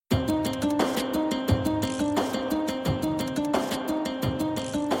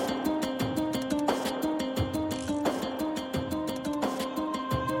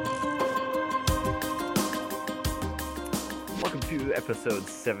episode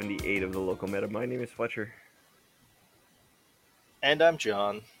 78 of the Local Meta. My name is Fletcher. And I'm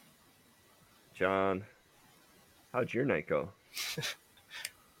John. John, how'd your night go?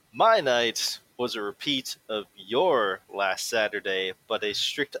 My night was a repeat of your last Saturday, but a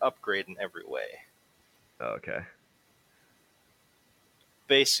strict upgrade in every way. Okay.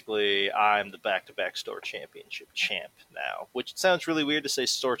 Basically, I'm the back-to-back store championship champ now, which sounds really weird to say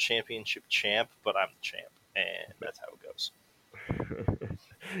store championship champ, but I'm the champ, and that's how it goes.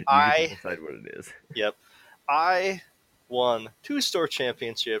 You I- get to decide what it is. Yep. I won 2 store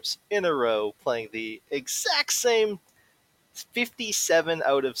championships in a row playing the exact same 57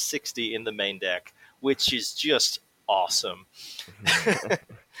 out of 60 in the main deck, which is just awesome.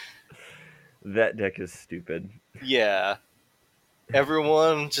 That deck is stupid. Yeah.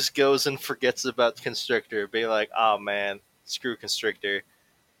 Everyone just goes and forgets about Constrictor, being like, oh man, screw Constrictor.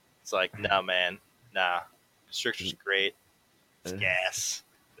 It's like, nah man, nah. Constrictor's great. It's gas.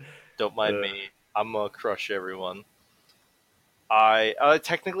 Don't mind me. I'm gonna crush everyone.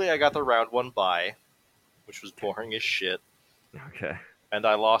 Technically I got the round 1 bye, which was boring as shit. Okay. And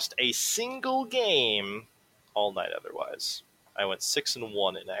I lost a single game all night otherwise. I went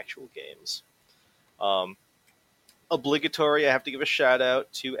 6-1 in actual games. Obligatory, I have to give a shout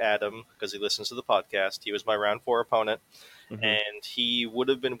out to Adam because he listens to the podcast. He was my round 4 opponent, and he would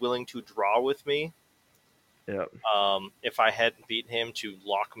have been willing to draw with me. Yep. If I hadn't beat him to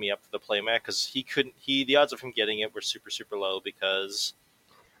lock me up for the playmat, because the odds of him getting it were super, super low because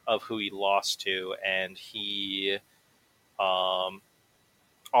of who he lost to, and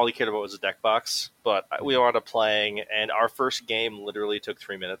all he cared about was a deck box. But we wound up playing, and our first game literally took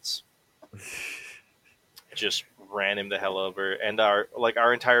 3 minutes. Just ran him the hell over, and our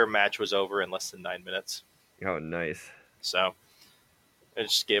entire match was over in less than 9 minutes. Oh, nice. So it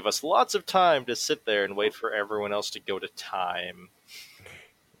just gave us lots of time to sit there and wait for everyone else to go to time.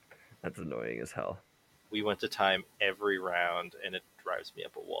 That's annoying as hell. We went to time every round, and it drives me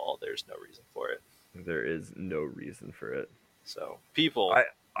up a wall. There's no reason for it. There is no reason for it. So people,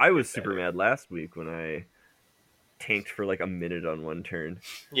 I was super mad last week when I tanked for like a minute on one turn.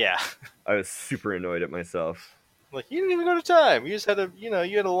 Yeah. I was super annoyed at myself. Like, you didn't even go to time. You just had you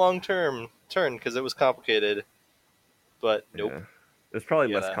had a long-term turn because it was complicated. But nope. Yeah. It was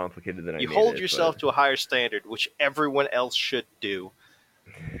probably less complicated than I made it. You hold yourself to a higher standard, which everyone else should do.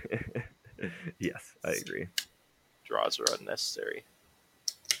 Yes, I agree. Draws are unnecessary.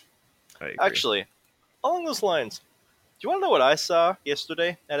 I agree. Actually, along those lines, do you want to know what I saw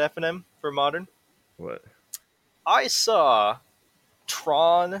yesterday at F&M for Modern? What? I saw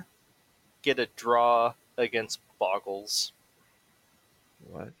Tron get a draw against Boggles.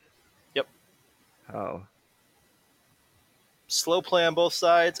 What? Yep. How? Slow play on both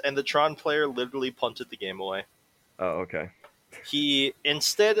sides, and the Tron player literally punted the game away. Oh, okay. He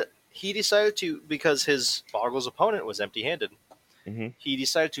decided to, because his Boggles opponent was empty-handed, he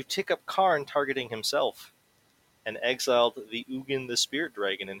decided to tick up Karn targeting himself and exiled the Ugin the Spirit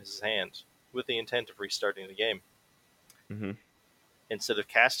Dragon in his hand with the intent of restarting the game. Instead of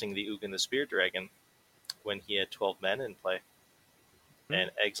casting the Ugin the Spirit Dragon when he had 12 men in play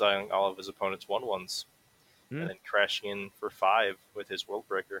and exiling all of his opponent's 1/1s and then crashing in for 5 with his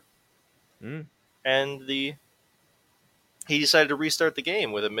Worldbreaker. And he decided to restart the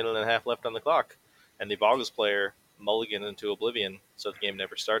game with a minute and a half left on the clock, and the Boggles player mulliganed into oblivion, so the game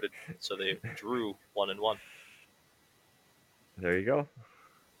never started. So they drew 1-1. There you go.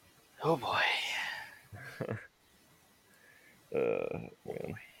 Oh boy.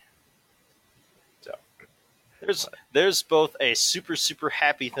 Man. So there's both a super, super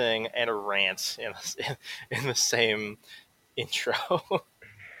happy thing and a rant in the same intro.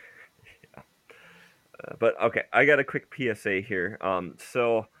 Yeah. But okay, I got a quick PSA here.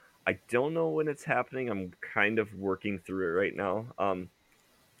 So I don't know when it's happening. I'm kind of working through it right now.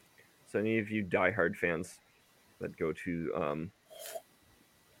 So any of you diehard fans that go to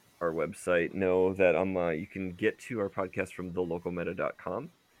our website know that you can get to our podcast from thelocalmeta.com.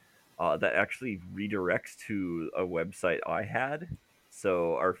 That actually redirects to a website I had.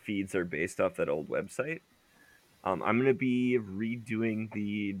 So our feeds are based off that old website. I'm going to be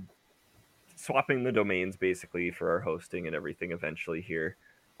swapping the domains basically for our hosting and everything eventually here.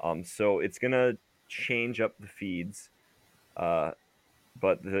 So it's going to change up the feeds, but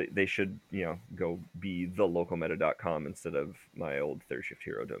they should, go be thelocalmeta.com instead of my old Third Shift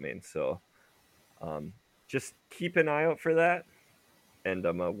Hero domain. So just keep an eye out for that. And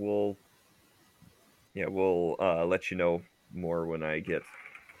we'll let you know more when I get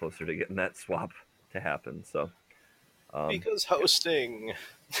closer to getting that swap to happen. So because hosting,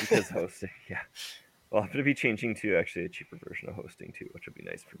 yeah. Well, I'm going to be changing to actually a cheaper version of hosting too, which would be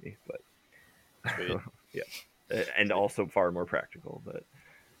nice for me. Sweet. But yeah, and also far more practical. But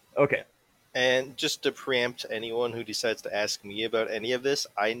okay, Yeah. And just to preempt anyone who decides to ask me about any of this,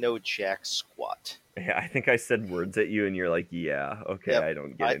 I know jack squat. yeah, I think I said words at you, and you're like, yeah, okay, Yep. I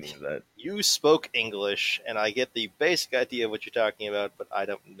don't get I any of that. You spoke English, and I get the basic idea of what you're talking about, but I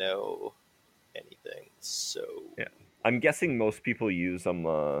don't know anything. So Yeah, I'm guessing most people use them.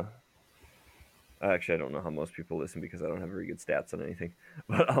 Actually, I don't know how most people listen because I don't have very good stats on anything.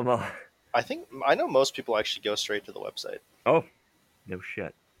 But I know most people actually go straight to the website. oh, no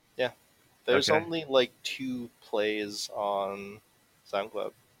shit. Yeah. There's Okay. only like 2 plays on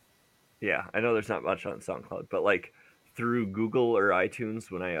SoundCloud. Yeah, I know there's not much on SoundCloud, but like through Google or iTunes,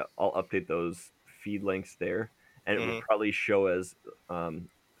 when I'll update those feed links there, and it will Hmm. probably show as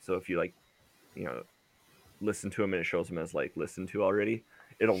so if you like you know listen to them and it shows them as like listened to already,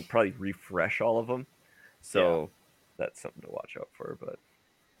 it'll probably refresh all of them. Yeah. So that's something to watch out for. But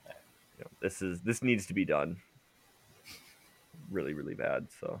this needs to be done really really bad.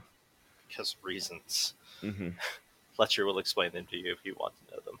 So Because reasons. hmm Fletcher will explain them to you if you want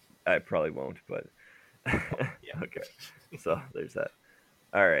to know them. I probably won't, but Yeah. okay. So there's that.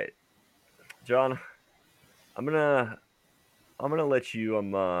 All right, John. I'm gonna I'm gonna let you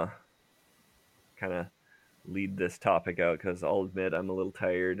kind of lead this topic out because I'll admit I'm a little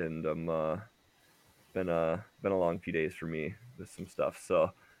tired and been a long few days for me with some stuff. So,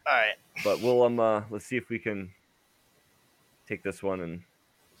 All right. but we'll let's see if we can take this one and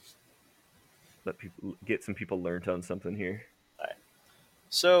let people get some people learned on something here. All right.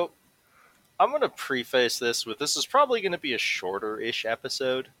 So I'm going to preface this with this is probably going to be a shorter-ish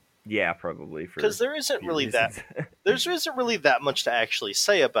episode Yeah, probably because for a few reasons. there isn't really that much to actually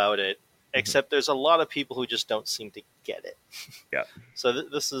say about it, Mhm. except there's a lot of people who just don't seem to get it. Yeah. So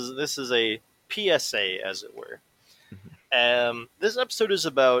this is a PSA, as it were. Mhm. This episode is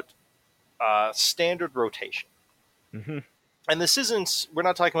about standard rotation. Mhm. And this isn't, we're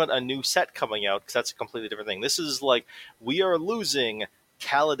not talking about a new set coming out because that's a completely different thing. This is like, we are losing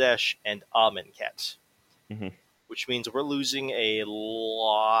Kaladesh and Amonkhet, Mhm. which means we're losing a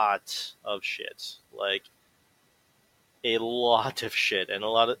lot of shit. Like, a lot of shit. And a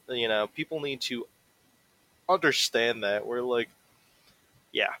lot of, people need to understand that. We're like,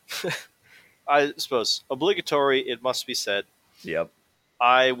 yeah. I suppose, obligatory, it must be said. Yep.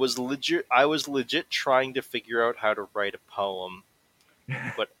 I was legit trying to figure out how to write a poem,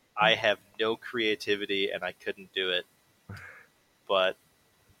 but I have no creativity and I couldn't do it. But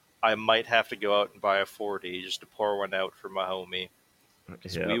I might have to go out and buy a 40 just to pour one out for my homie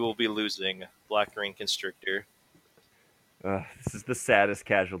because we Yep. will be losing Black Green Constrictor. This is the saddest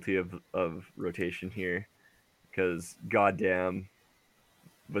casualty of rotation here because goddamn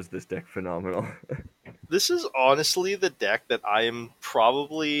was this deck phenomenal. This is honestly the deck that I am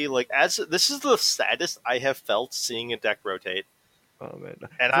probably like as this is the saddest I have felt seeing a deck rotate. Oh man,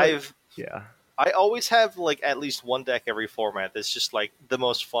 And it's like yeah, I always have like at least one deck every format that's just like the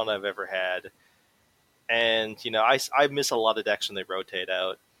most fun I've ever had. And I miss a lot of decks when they rotate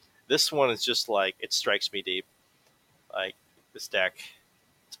out. This one is just like it strikes me deep. Like this deck,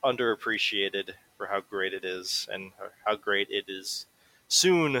 it's underappreciated for how great it is and how great it is.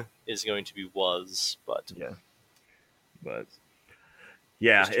 Soon is going to be but yeah, but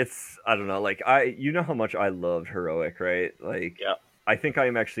yeah, just it's I don't know. Like you know how much I loved heroic, right? Like yeah, I think I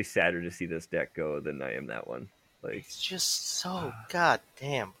am actually sadder to see this deck go than I am that one. Like it's just so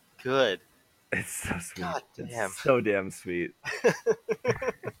goddamn good. it's so sweet. God It's damn. so damn sweet.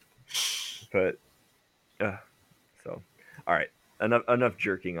 But uh, so all right, enough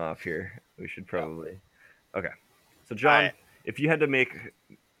jerking off here. We should Yeah. probably okay. So All John, right. if you had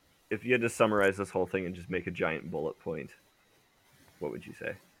to summarize this whole thing and just make a giant bullet point, what would you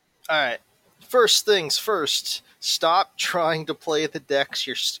say? All right. First things first. Stop trying to play the decks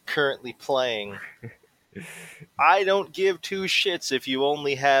you're currently playing. I don't give two shits if you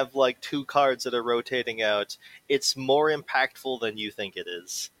only have like 2 cards that are rotating out. It's more impactful than you think it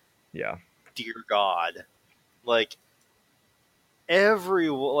is. Yeah. Dear God. Like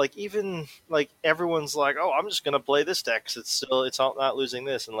even like everyone's like, oh, I'm just gonna play this deck 'cause it's not losing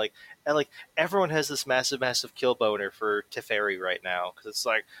this, and everyone has this massive kill boner for Teferi right now because it's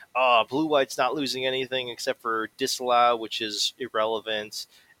like, oh, blue white's not losing anything except for Disallow, which is irrelevant,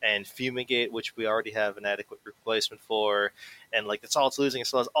 and Fumigate, which we already have an adequate replacement for, and like that's all it's losing. It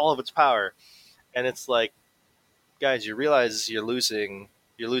still has all of its power, and it's like, guys, you realize you're losing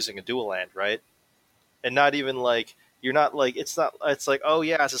a dual land, right? And not even like you're not like it's not it's like, oh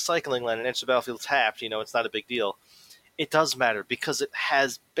yeah, it's a cycling land and enter the battlefield tapped, it's not a big deal. It does matter because it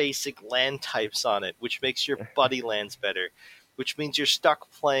has basic land types on it, which makes your buddy lands better, which means you're stuck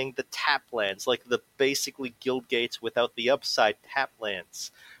playing the tap lands, like the basically guild gates without the upside tap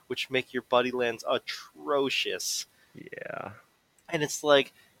lands, which make your buddy lands atrocious. Yeah. And it's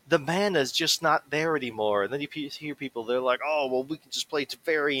like, the mana's just not there anymore. And then you hear people, they're like, oh, well, we can just play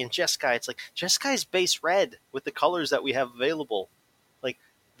Teferi and Jeskai. It's like, Jeskai's base red with the colors that we have available. Like,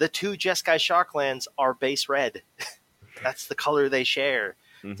 the two Jeskai Shocklands are base red. That's the color they share.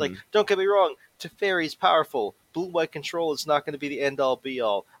 It's like, Mm-hmm. don't get me wrong, Teferi's powerful. Blue-white control is not going to be the end-all,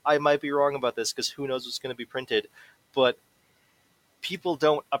 be-all. I might be wrong about this because who knows what's going to be printed. But people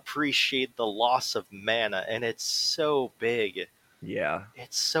don't appreciate the loss of mana, and it's so big. Yeah.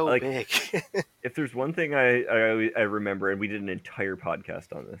 It's so Like, big. if there's one thing I remember, and we did an entire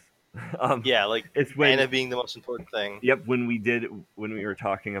podcast on this, Yeah, like it's mana when being the most important thing. yep when we were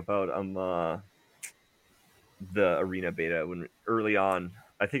talking about the arena beta when early on.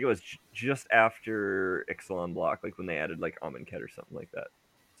 I think it was just after Ixalan block, like when they added like Amonkhet or something like that.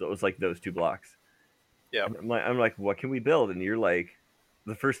 So it was like those two blocks. Yeah, And I'm like, what can we build? And you're like,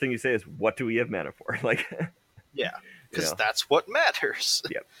 the first thing you say is, what do we have mana for? Like, yeah, you because know, that's what matters.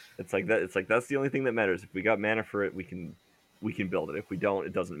 yep. It's like that. It's like that's the only thing that matters. If we got mana for it, we can build it. If we don't,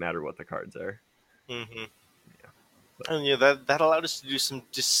 it doesn't matter what the cards are. Hmm. Yeah. But, And yeah, that allowed us to do some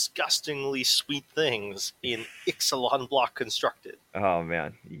disgustingly sweet things in Ixalan block constructed. oh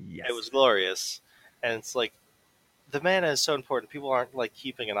man, It yes. was glorious, and it's like the mana is so important. People aren't like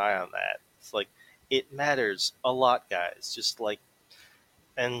keeping an eye on that. It's like it matters a lot, guys. Just like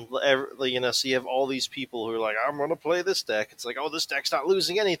and so you have all these people who are like, I'm gonna play this deck. It's like, oh, this deck's not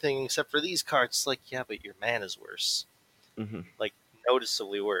losing anything except for these cards. It's like, yeah, but your mana's worse, Hmm. like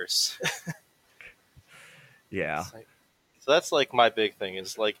noticeably worse. Yeah. Like, so that's like my big thing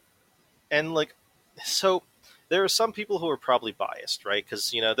is like, and like, so there are some people who are probably biased, right? Because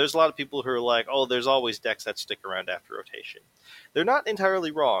there's a lot of people who are like, oh, there's always decks that stick around after rotation. They're not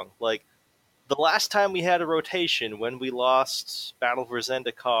entirely wrong. Like the last time we had a rotation, when we lost Battle for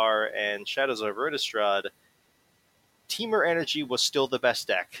Zendikar and Shadows over Innistrad, Teamer Energy was still the best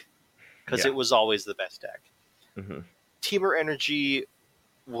deck because Yeah. it was always the best deck. Hmm. Teamer Energy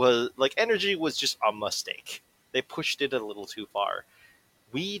was just a mistake. They pushed it a little too far.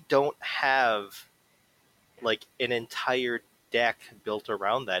 We don't have like an entire deck built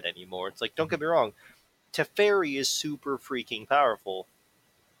around that anymore. It's like, don't get me wrong, Teferi is super freaking powerful,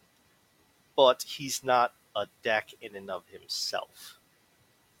 but he's not a deck in and of himself.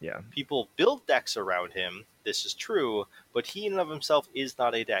 Yeah. People build decks around him. This is true, but he in and of himself is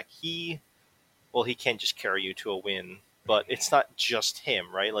not a deck. He can't just carry you to a win, but it's not just him,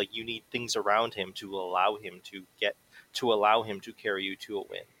 right? Like you need things around him to allow him to carry you to a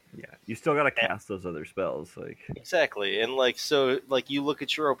win. Yeah. You still gotta And, cast those other spells, like. exactly. And like you look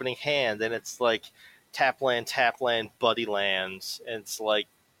at your opening hand and it's like tap land, buddy lands, and it's like,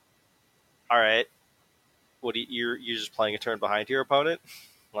 all right, you're just playing a turn behind your opponent?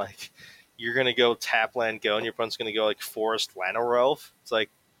 Like you're gonna go tap land go and your opponent's gonna go like forest Llanowar. It's like,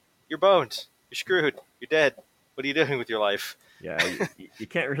 you're boned. You're screwed. You're dead. What are you doing with your life? Yeah, you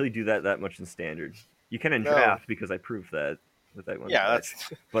can't really do that much in standard. You can in No. draft because I proved that with that one Yeah, deck.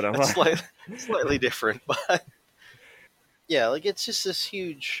 But I'm that's slightly different, but yeah, like it's just this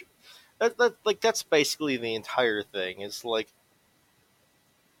huge. That's basically the entire thing. Is like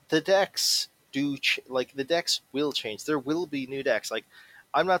the decks the decks will change. There will be new decks. Like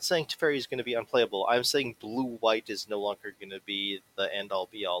I'm not saying Teferi is going to be unplayable. I'm saying blue white is no longer going to be the end all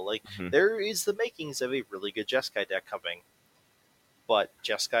be all. Like Mhm. there is the makings of a really good Jeskai deck coming, but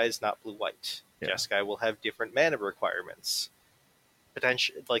Jeskai is not blue white. Yeah. Jeskai will have different mana requirements.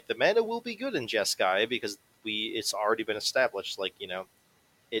 Potential, like the mana will be good in Jeskai because it's already been established. Like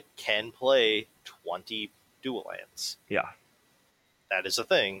it can play 20 dual lands. Yeah, That is a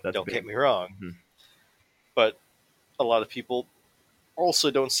thing. that's Don't big. get me wrong, Mhm. but a lot of people also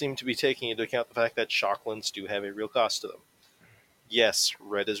don't seem to be taking into account the fact that Shocklands do have a real cost to them. Yes,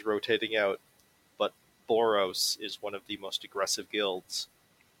 red is rotating out, but Boros is one of the most aggressive guilds,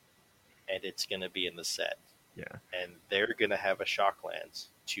 and it's going to be in the set. Yeah, And they're going to have a Shocklands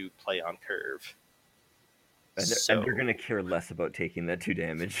to play on curve. and they're gonna care less about taking that 2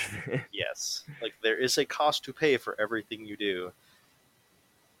 damage. Yes, like there is a cost to pay for everything you do,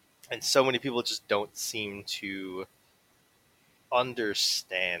 and so many people just don't seem to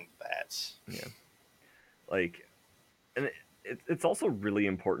understand that. Yeah, like, and it's also really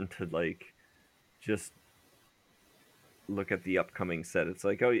important to like just look at the upcoming set. It's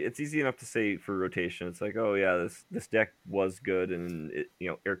like, oh, it's easy enough to say for rotation. It's like, oh yeah, this deck was good, and it,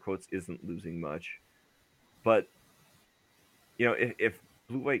 air quotes, isn't losing much, but if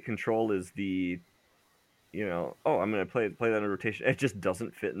blue white control is the oh, I'm gonna play that in rotation, it just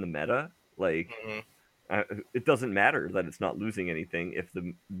doesn't fit in the meta. Like, Hmm. it doesn't matter that it's not losing anything if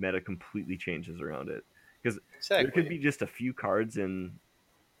the meta completely changes around it, because there could Exactly. be just a few cards in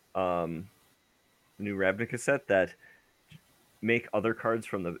um the new Ravnica set that make other cards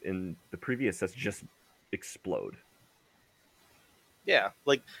from the previous sets just explode. Yeah,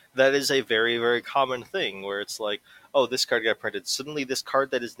 like that is a very, very common thing where it's like, oh, this card got printed. Suddenly, this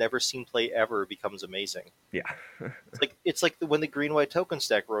card that has never seen play ever becomes amazing. Yeah. It's like when the green white token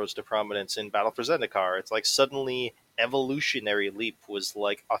stack rose to prominence in Battle for Zendikar. It's like suddenly Evolutionary Leap was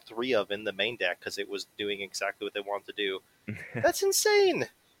like a three of in the main deck because it was doing exactly what they wanted to do. That's insane.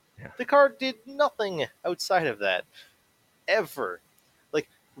 Yeah. The card did nothing outside of that ever. Like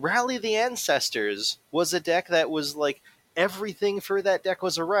Rally the Ancestors was a deck that was like everything for that deck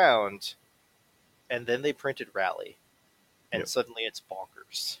was around, and then they printed Rally, and Yep. suddenly it's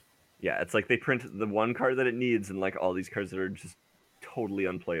bonkers. Yeah, it's like they print the one card that it needs and like all these cards that are just totally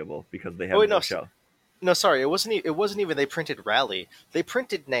unplayable because they Oh have wait, no no, shell. no, sorry, it wasn't. It wasn't even they printed Rally. They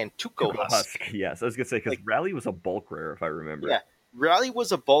printed Nantuko Tuco Husk. Husk, yes. I was gonna say because Like, Rally was a bulk rare if I yeah, remember. Rally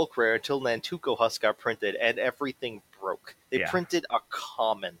was a bulk rare until Nantuko Husk got printed, and everything broke. They Yeah. printed a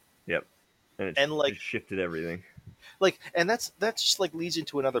common, Yep. And it and just shifted everything. and that's just like leads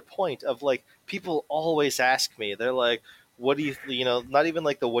into another point of like people always ask me. They're like, "What do you Not even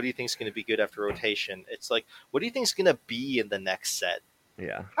like the what do you think is going to be good after rotation? It's like, what do you think is going to be in the next set?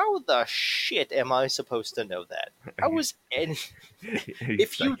 Yeah. How the shit am I supposed to know that? How is any He's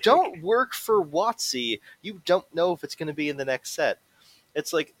if you psychic. don't work for WotC, you don't know if it's going to be in the next set.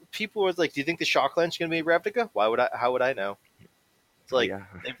 It's like people are like, "Do you think the Shockland's going to be Ravnica? Why would I? How would I know?" It's Oh like, yeah.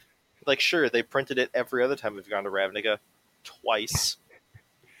 they, like sure they printed it every other time we've gone to Ravnica, twice.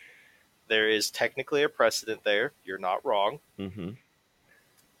 There is technically a precedent there. You're not wrong, Mm-hmm.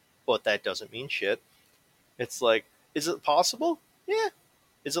 but that doesn't mean shit. It's like, is it possible? Yeah.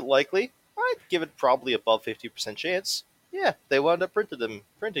 Is it likely? I'd give it probably above 50% chance. Yeah, they wound up printing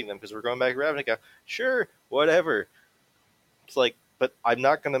them because we're going back to Ravnica. Sure, whatever. It's like, but I'm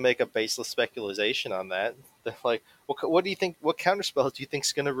not going to make a baseless speculation on that. They're like, what do you think? What counterspell do you think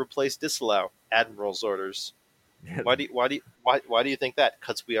is going to replace Disallow? Admiral's Orders. Why do you think that?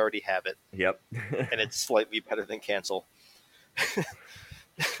 Because we already have it, Yep. and it's slightly better than Cancel.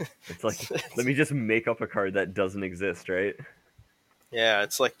 It's like, let me just make up a card that doesn't exist, right? Yeah,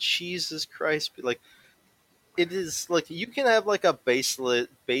 it's like Jesus Christ. Like it is like you can have like a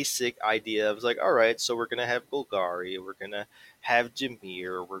basic idea of like, all right, so we're gonna have Golgari, we're gonna have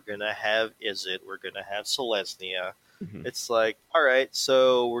Dimir, we're gonna have Izzet, we're gonna have Selesnya. Mm-hmm. It's like, all right,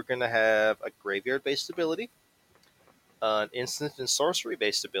 so we're gonna have a graveyard based ability, an instant and sorcery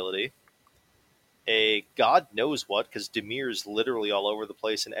based ability, a god knows what, because Dimir is literally all over the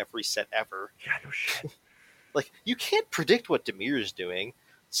place in every set ever. Yeah, no shit. Like you can't predict what Demir is doing.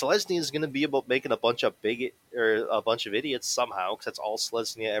 Selesnya is going to be about making a bunch of a bunch of idiots somehow because that's all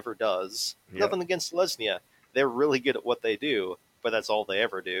Selesnya ever does. Yep. Nothing against Selesnya; they're really good at what they do, but that's all they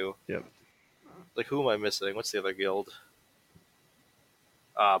ever do. Yep. Like who am I missing? What's the other guild?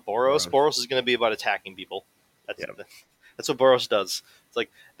 Boros. Gross. Boros is going to be about attacking people. That's Yep. that's what Boros does. It's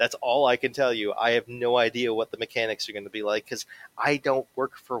like that's all I can tell you. I have no idea what the mechanics are going to be like because I don't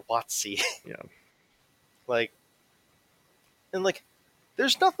work for WotC. Yeah. like and like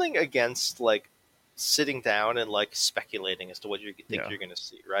there's nothing against like sitting down and like speculating as to what you think Yeah. you're going to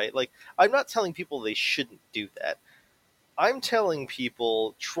see, right? Like I'm not telling people they shouldn't do that. I'm telling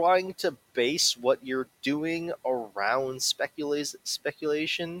people trying to base what you're doing around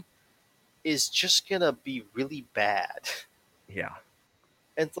speculation is just going to be really bad. Yeah.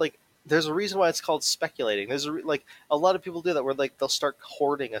 And it's like there's a reason why it's called speculating. Like a lot of people do that where like they'll start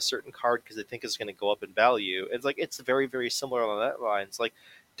hoarding a certain card because they think it's going to go up in value. It's like it's very very similar on that line. It's like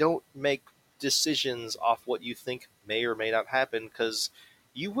don't make decisions off what you think may or may not happen because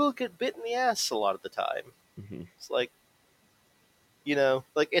you will get bit in the ass a lot of the time. Mm-hmm. It's like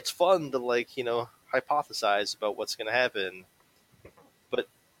like it's fun to like hypothesize about what's going to happen, but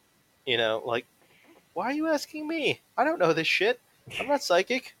like why are you asking me? I don't know this shit. I'm not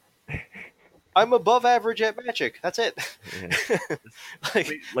psychic. I'm above average at Magic. That's it. Yeah. like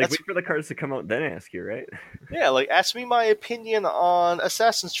that's Wait for the cards to come out, then ask you, right? yeah. Like ask me my opinion on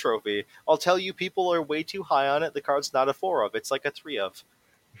Assassin's Trophy. I'll tell you people are way too high on it. The card's not a 4 of. It's like a 3 of.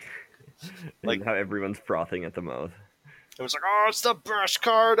 And Like now everyone's frothing at the mouth. it was like, oh, it's the best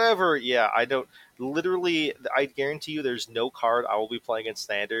card ever. Yeah, I don't. Literally, I guarantee you, there's no card I will be playing in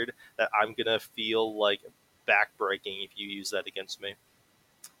Standard that I'm gonna feel like backbreaking if you use that against me.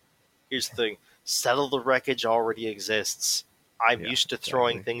 Here's the thing: Settle the Wreckage already exists. I'm Yeah, used to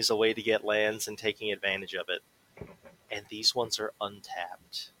throwing exactly. things away to get lands and taking advantage of it. And these ones are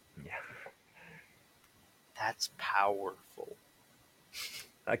untapped. Yeah. That's powerful.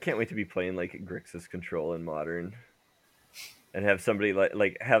 I can't wait to be playing like Grixis control in modern and have somebody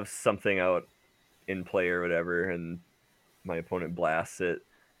like have something out in play or whatever, and my opponent blasts it,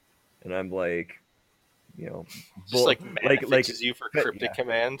 and I'm like, you know, Just like mana like fixes you for yeah, cryptic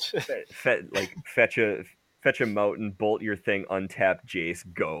command. like fetch a mountain, bolt your thing, untap Jace,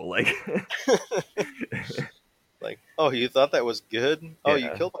 go like. Like, oh, you thought that was good? Oh, you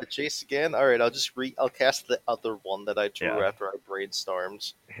Yeah, killed my chase again? Alright, I'll cast the other one that I drew yeah, after I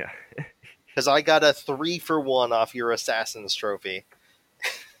brainstormed. yeah, Because I got a 3-for-1 off your Assassin's Trophy.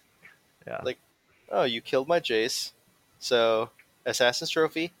 yeah. Like, oh, you killed my Jace. So, Assassin's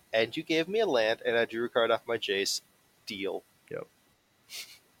Trophy, and you gave me a land, and I drew a card off my Jace. Deal. Yep.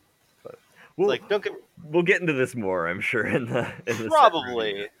 But It's we'll like, don't get we'll get into this more, I'm sure, in the set review.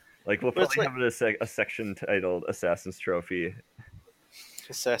 probably, Like we'll but it's probably like have a section titled Assassin's Trophy.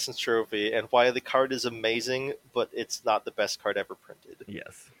 Assassin's Trophy, and why the card is amazing, but it's not the best card ever printed.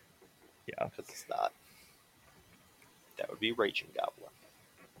 Yes. Yeah. Because it's not. That would be Raging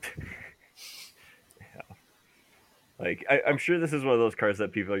Goblin. Yeah. Like I'm sure this is one of those cards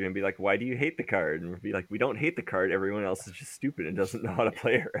that people are gonna be like, "Why do you hate the card?" And we'll be like, "We don't hate the card. Everyone else is just stupid and doesn't know how to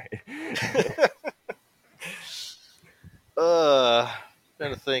play it right."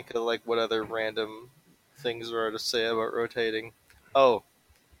 Trying to think of like what other random things there are to say about rotating. Oh,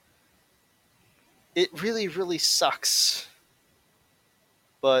 it really, really sucks.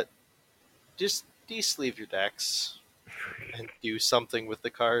 But just de-sleeve your decks and do something with the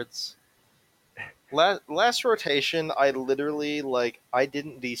cards. Last rotation, I literally I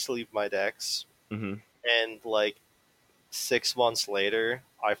didn't de-sleeve my decks, Hmm. and 6 months later,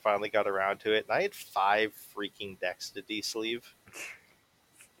 I finally got around to it, and I had 5 freaking decks to de-sleeve.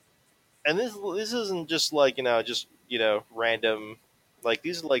 And this isn't just random. Like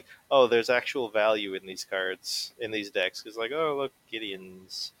these are oh, there's actual value in these cards in these decks because oh, look,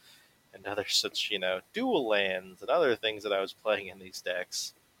 Gideons and other such dual lands and other things that I was playing in these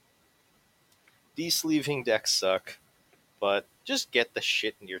decks. De-sleeving decks suck, but just get the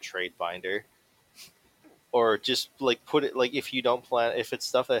shit in your trade binder, or just put it if you don't plan, if it's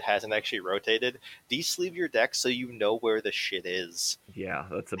stuff that hasn't actually rotated, de-sleeve your deck so you know where the shit is. Yeah,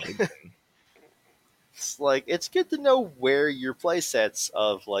 that's a big thing. It's it's good to know where your playsets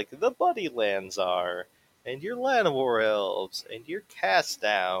of the buddy lands are, and your Llanowar elves, and your cast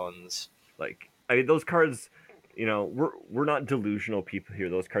downs. Like I mean, those cards. We're not delusional people here.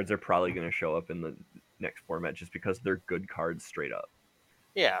 Those cards are probably going to show up in the next format just because they're good cards straight up.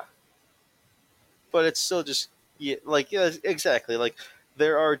 Yeah, but it's still just yeah, exactly.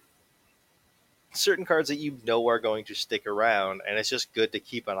 There are certain cards that you know are going to stick around, and it's just good to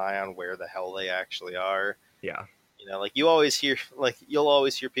keep an eye on where the hell they actually are. Yeah. You always hear you'll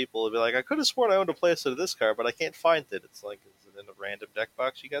always hear people be like, I could have sworn I owned a playset of this card, but I can't find it. It's is it in a random deck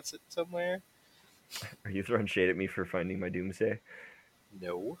box you got sitting somewhere? Are you throwing shade at me for finding my Doomsday?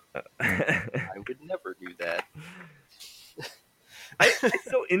 No, I, I would never do that. I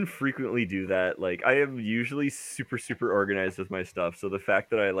so infrequently do that. Like I am usually super organized with my stuff. So the fact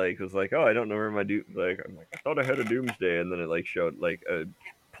that I was like, oh, I don't know where my doom I'm like, I thought I had a Doomsday, and then it showed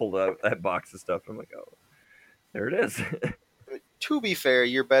pulled out that box of stuff. I'm like, oh, there it is. To be fair,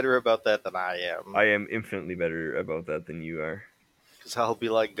 you're better about that than I am. I am infinitely better about that than you are. Because I'll be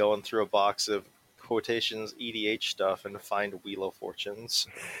going through a box of quotations EDH stuff and find Wheel of Fortunes.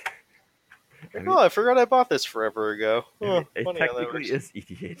 Oh, I forgot I bought this forever ago. It Funny how that technically works. is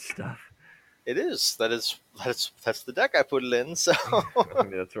EDH stuff. It is. That's the deck I put it in. So I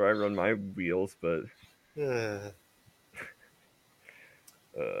mean, that's where I run my wheels, but uh,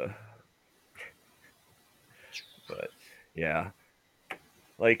 but yeah,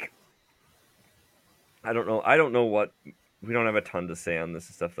 like I don't know. I don't know what we don't have a ton to say on this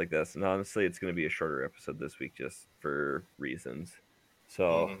and stuff like this. And honestly, it's going to be a shorter episode this week just for reasons.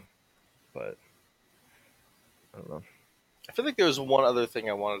 So, but I don't know. I feel like there was one other thing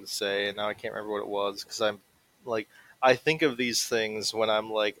I wanted to say, and now I can't remember what it was because I'm I think of these things when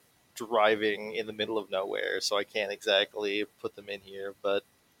I'm driving in the middle of nowhere, so I can't exactly put them in here. But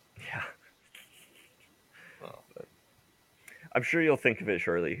Yeah, well, but I'm sure you'll think of it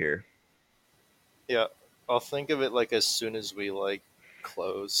shortly here. yeah, I'll think of it as soon as we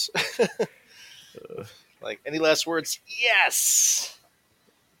close. Uh, Any last words? Yes.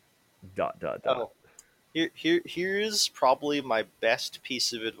 dot dot dot. Oh, here's probably my best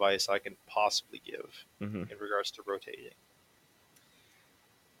piece of advice I can possibly give Mm-hmm. in regards to rotating.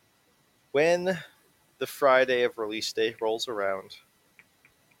 When the Friday of release day rolls around,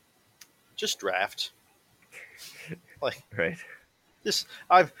 just draft. Like, Right. this,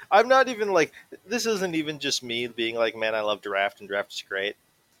 I'm not even like, this isn't even just me being like, man, I love draft and draft is great.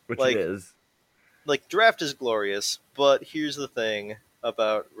 Which it Like, is. draft is glorious, but here's the thing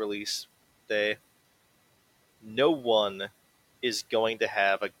about release day: no one is going to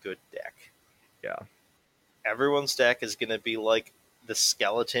have a good deck. Yeah. Everyone's deck is going to be like the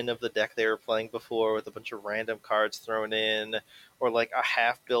skeleton of the deck they were playing before, with a bunch of random cards thrown in, or like a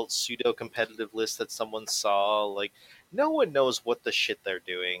half-built pseudo-competitive list that someone saw. Like, no one knows what the shit they're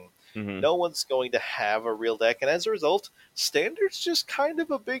doing. Mm-hmm. No one's going to have a real deck, and as a result, standard's just kind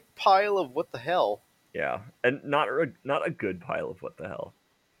of a big pile of what the hell. Yeah, and not a good pile of what the hell.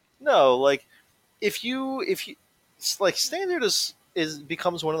 No, like, if you it's like, standard is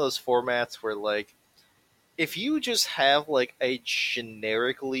becomes one of those formats where, like, if you just have like a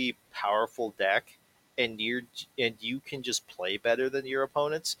generically powerful deck and you can just play better than your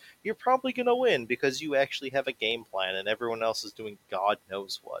opponents, you're probably going to win because you actually have a game plan and everyone else is doing god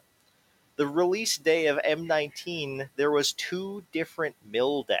knows what. The release day of M19, there was two different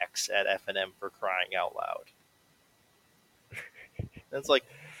mill decks at FNM, for crying out loud. And it's like,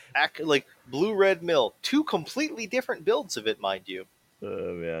 like blue red mill, two completely different builds of it, mind you.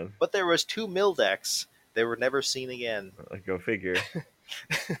 Oh man, But there was two mill decks. They were never seen again. go figure.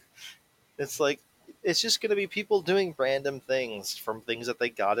 It's like, it's just going to be people doing random things from things that they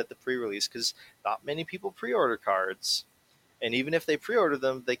got at the pre-release, because not many people pre-order cards, and even if they pre-order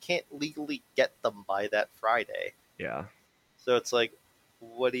them, they can't legally get them by that Friday. Yeah. So it's like,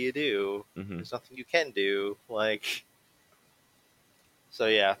 what do you do? Mm-hmm. There's nothing you can do. Like, so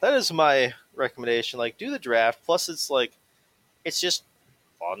yeah, that is my recommendation. Like, do the draft. Plus, it's like, it's just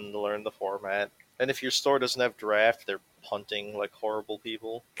fun to learn the format. And if your store doesn't have draft, they're punting like horrible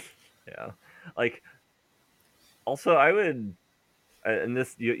people. Yeah. Like, also, I would, and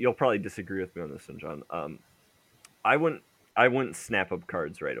this you'll probably disagree with me on this one, John. I wouldn't I wouldn't snap up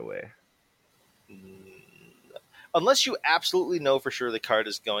cards right away. Mm, unless you absolutely know for sure the card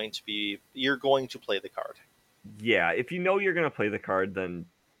is going to be, you're going to play the card. Yeah, if you know you're gonna play the card, then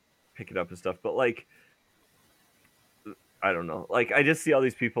pick it up and stuff. But like, I don't know. Like, I just see all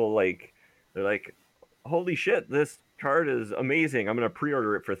these people like they're like, "Holy shit, this card is amazing! I'm gonna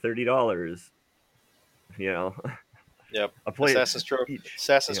pre-order it for $30." You know, Yep. I play it each.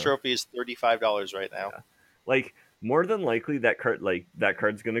 Assassin's You know, Trophy is $35 right now. yeah. Like, more than likely that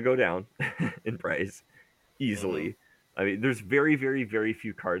card's gonna go down in price Hmm. easily. I mean, there's very, very, very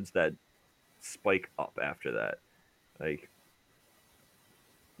few cards that spike up after that. Like,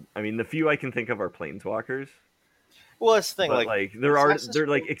 I mean, the few I can think of are planeswalkers, Well, that's the thing. but Like, like Assassin's they're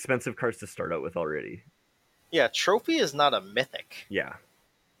like Trophy, expensive cards to start out with already. yeah, Trophy is not a mythic. Yeah.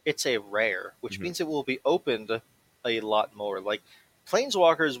 It's a rare, which Hmm. means it will be opened a lot more. Like,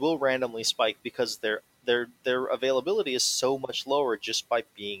 Planeswalkers will randomly spike because their availability is so much lower just by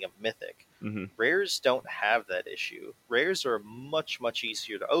being a mythic. Hmm. Rares don't have that issue. Rares are much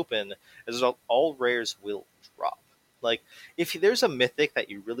easier to open. As a result, all rares will drop. Like, if there's a mythic that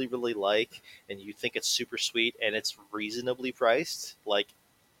you really like and you think it's super sweet and it's reasonably priced, like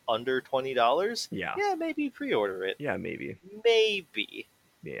under $20, Yeah. yeah, maybe pre-order it. Yeah. Maybe. Maybe.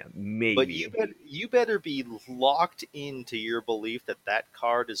 Yeah. But Maybe. you better be locked into your belief that that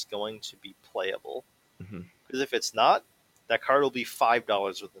card is going to be playable. Hmm. Because if it's not, that card will be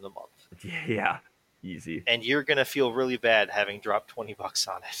 $5 within a month, Yeah. Easy. and you're gonna feel really bad having dropped $20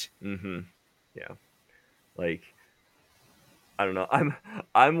 on it. Hmm. Yeah. Like, I don't know.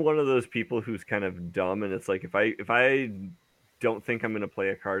 I'm one of those people who's kind of dumb, and it's like if I don't think I'm gonna play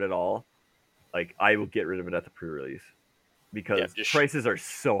a card at all, like I will get rid of it at the pre-release Yeah, because just prices are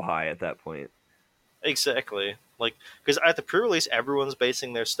so high at that point. exactly. Like, because at the pre-release, everyone's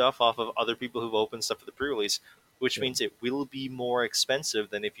basing their stuff off of other people who've opened stuff at the pre-release, which Yep. means it will be more expensive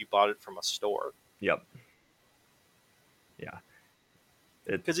than if you bought it from a store. Yep. Yeah.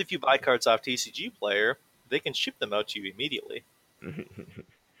 Because It's if you buy cards off TCG Player, they can ship them out to you immediately,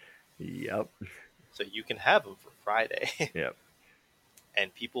 yep. so you can have them for Friday, Yep.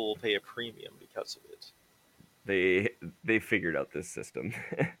 and people will pay a premium because of it. They they figured out this system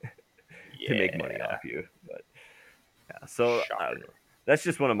to make money Yeah, off you. But yeah, so I don't know. shocker. That's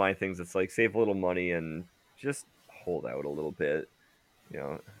just one of my things. It's like save a little money and just hold out a little bit. You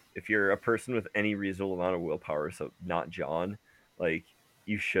know, if you're a person with any reasonable amount of willpower, so not John, like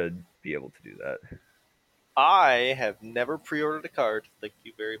you should be able to do that. I have never pre-ordered a card. Thank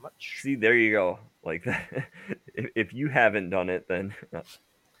you very much. See, there you go. Like that. If you haven't done it, then Uh,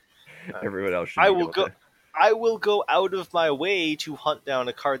 everyone else should I be will able go. to. I will go out of my way to hunt down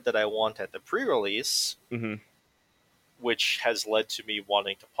a card that I want at the pre-release, Mm-hmm. which has led to me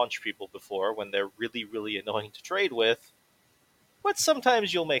wanting to punch people before when they're really, really annoying to trade with. But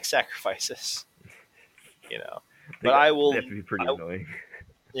sometimes you'll make sacrifices, you know. But They have to be pretty annoying.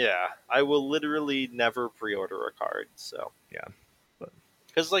 yeah, I will literally never pre-order a card. So Yeah, but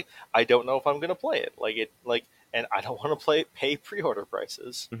because like I don't know if I'm gonna play it, and I don't want to pay pre-order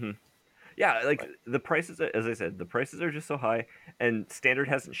prices. mm-hmm. Yeah, like Like the prices, as I said, the prices are just so high, and standard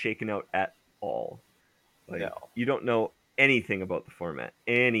hasn't shaken out at all. Like no, you don't know anything about the format,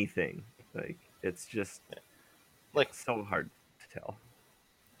 anything. Like it's just yeah, like so hard to tell.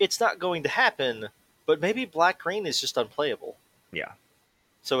 it's not going to happen. But maybe Black Rain is just unplayable. Yeah.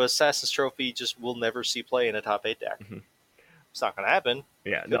 So Assassin's Trophy just will never see play in a top 8 deck. Mm-hmm. It's not going to happen.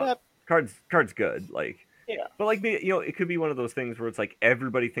 Yeah, Could no, happen. cards good. Like, Yeah. but like it could be one of those things where it's like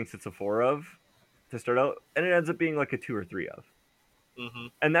everybody thinks it's a 4 of to start out, and it ends up being like a 2 or 3 of, Hmm.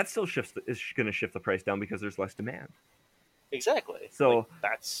 and that still is going to shift the price down because there's less demand. Exactly. Like So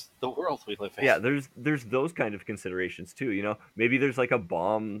that's the world we live in. yeah, there's those kind of considerations too. Maybe there's like a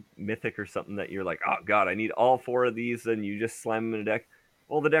bomb mythic or something that you're like, oh god, I need all 4 of these, and you just slam them in a deck.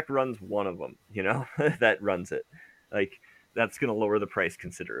 Well, the deck runs one of them, that runs it. Like that's going to lower the price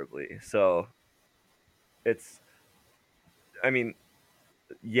considerably. So it's, I mean,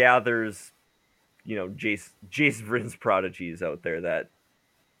 yeah, there's Jace Vryn's prodigies out there that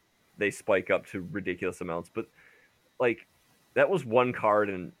they spike up to ridiculous amounts, but like that was one card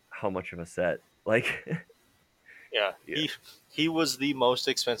and how much of a set? Like Yeah. yeah, He was the most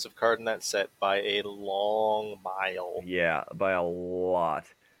expensive card in that set by a long mile. yeah, by a lot.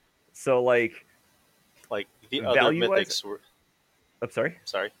 So like Like the other value wise, mythics were I'm sorry.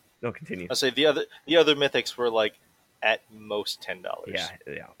 sorry. No, continue. I say the other mythics were like at most Yeah, $10.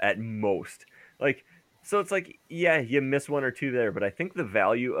 yeah, at most. Like so it's like yeah, you miss one or two there, but I think the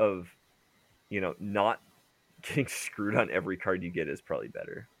value of not getting screwed on every card you get is probably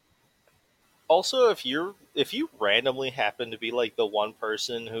better. Also, if you randomly happen to be like the one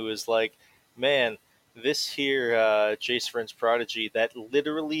person who is like, man, this here Jace Vryn's prodigy that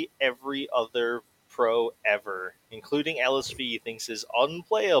literally every other pro ever, including LSV, thinks is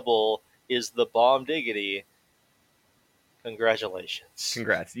unplayable, is the bomb diggity. Congratulations.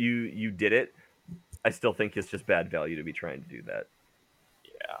 Congrats, you did it. I still think it's just bad value to be trying to do that.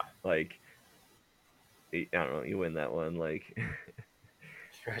 Yeah. Like I don't know, you win that one. Like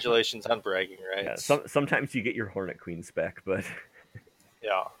Congratulations on bragging yeah, rights. sometimes you get your Hornet Queen spec, but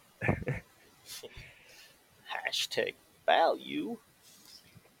Yeah. Hashtag value.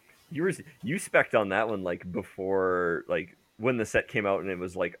 you spec'd on that one like before, like when the set came out and it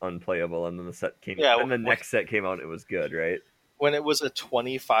was like unplayable, and then Yeah, the next set came out and it was good, right? when it was a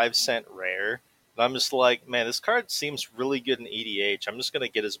 25-cent rare. And I'm just like, man, this card seems really good in EDH. I'm just going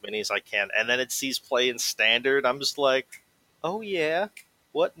to get as many as I can. And then it sees play in standard. I'm just like, oh, yeah.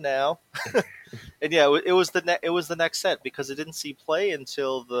 What now? And yeah, it was the next set because it didn't see play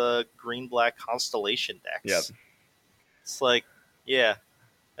until the green black constellation Yep. decks. It's like, yeah,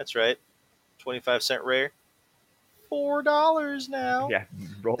 that's right. 25-cent rare. $4 now. Yeah,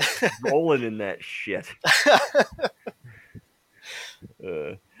 rolling in that shit.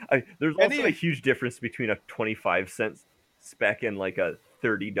 There's also a Any huge difference between a 25-cent spec and like a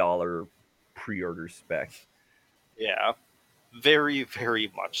 $30 pre-order spec. Yeah, very,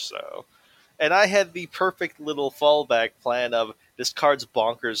 very much so. And I had the perfect little fallback plan of this card's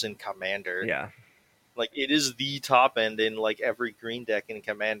bonkers in Commander. Yeah, Like it is the top end in like every green deck in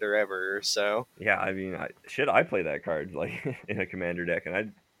Commander ever. So yeah. I mean, I play that card like in a commander deck, and I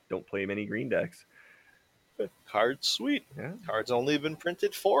don't play many green decks. card's sweet. Yeah, Card's only been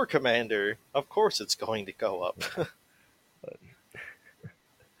printed for Commander. Of course, it's going to go up.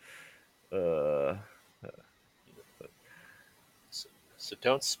 but uh, So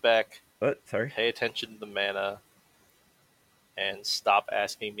don't spec. what? Sorry. Pay attention to the mana, and stop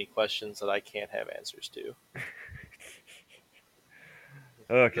asking me questions that I can't have answers to. Is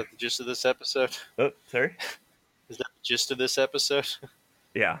Okay. that the gist of this episode? Oh, sorry. Is that the gist of this episode?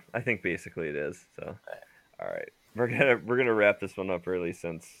 Yeah, I think basically it is. So, all right, we're gonna wrap this one up early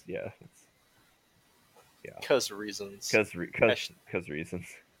since yeah, Because reasons. because reasons.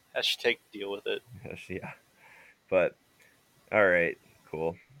 Hashtag deal with it. Yes, yeah, but all right,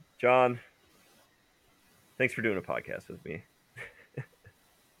 cool. John, thanks for doing a podcast with me.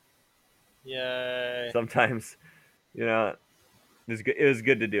 Yay. Sometimes, it was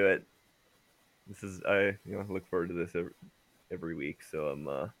good to do it. This is I look forward to this every week, so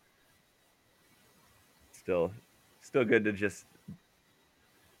I'm still good to just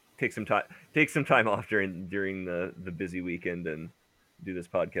take some time off during the busy weekend and do this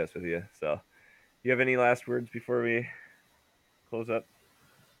podcast with you. So, you have any last words before we close up?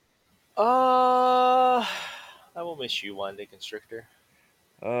 I will miss you one day, Constrictor.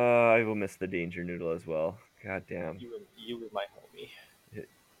 I will miss the Danger Noodle as well. God damn. You were my homie.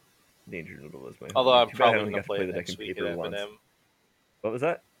 Danger Noodle is my Although homie. I'm Too bad I probably only gonna got to play play it the deck in next week at paper once. FNM. What was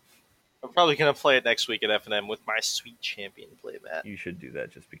that? I'm probably gonna play it next week at FNM with my sweet champion playmat. You should do that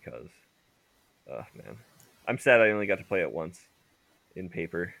just because. Oh man, I'm sad I only got to play it once in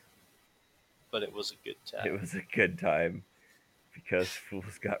paper. But it was a good time. It was a good time because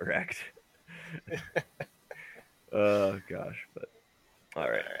fools got wrecked. Oh gosh, but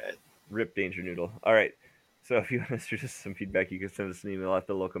all right. Rip Danger Noodle. All right. So if you want to send us some feedback, you can send us an email at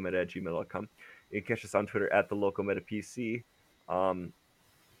thelocometa@gmail.com. You can catch us on Twitter at thelocometa.pc.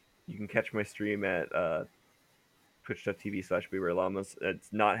 You can catch my stream at twitch.tv/BeWareLlamas.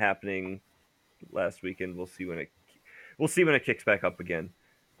 It's not happening last weekend. We'll see when it kicks back up again.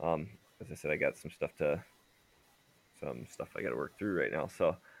 As I said, I got some stuff I got to work through right now.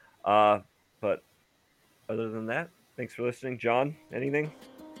 So, but other than that, thanks for listening, John. Anything?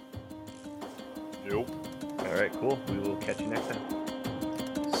 Nope. All right, cool. We will catch you next time.